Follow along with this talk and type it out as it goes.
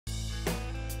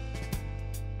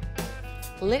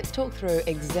Let's talk through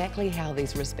exactly how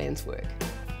these wristbands work.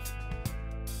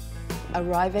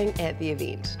 Arriving at the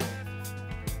event.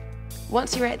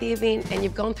 Once you're at the event and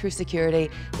you've gone through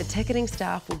security, the ticketing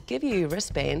staff will give you your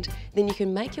wristband, then you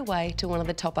can make your way to one of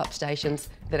the top-up stations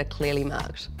that are clearly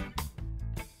marked.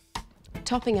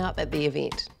 Topping up at the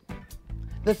event.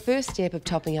 The first step of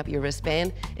topping up your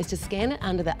wristband is to scan it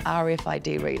under the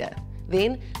RFID reader.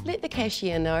 Then let the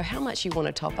cashier know how much you want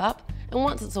to top up, and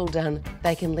once it's all done,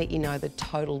 they can let you know the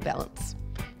total balance.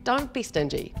 Don't be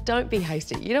stingy, don't be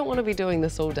hasty. You don't want to be doing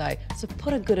this all day, so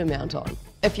put a good amount on.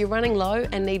 If you're running low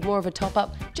and need more of a top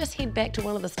up, just head back to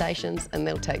one of the stations and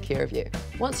they'll take care of you.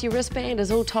 Once your wristband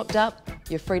is all topped up,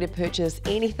 you're free to purchase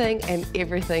anything and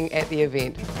everything at the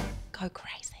event. Go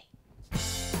crazy.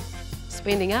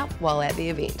 Spending up while at the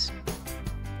event.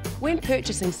 When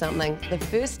purchasing something, the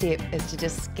first step is to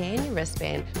just scan your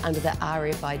wristband under the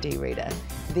RFID reader.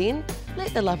 Then,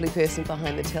 let the lovely person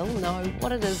behind the till know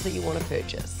what it is that you want to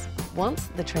purchase. Once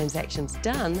the transaction's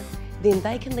done, then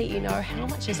they can let you know how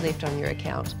much is left on your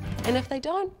account. And if they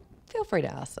don't, feel free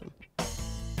to ask them.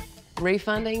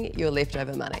 Refunding your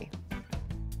leftover money.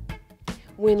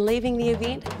 When leaving the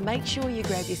event, make sure you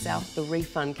grab yourself the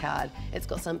refund card. It's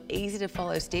got some easy to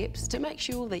follow steps to make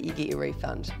sure that you get your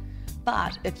refund.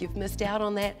 But if you've missed out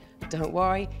on that, don't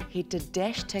worry, head to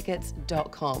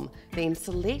dashtickets.com, then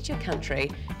select your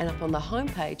country, and up on the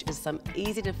homepage is some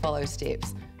easy to follow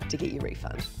steps to get your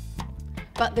refund.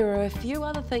 But there are a few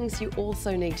other things you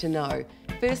also need to know.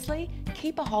 Firstly,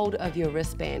 keep a hold of your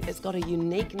wristband. It's got a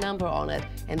unique number on it,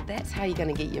 and that's how you're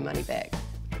going to get your money back.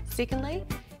 Secondly,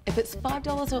 if it's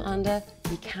 $5 or under,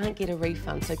 you can't get a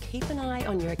refund, so keep an eye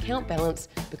on your account balance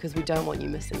because we don't want you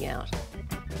missing out.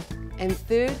 And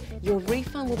third, your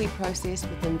refund will be processed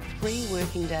within 3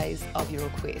 working days of your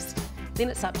request. Then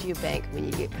it's up to your bank when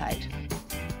you get paid.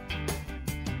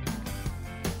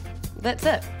 That's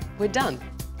it, we're done.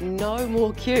 No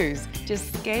more queues.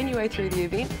 Just scan your way through the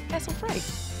event, hassle-free.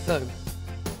 Boom.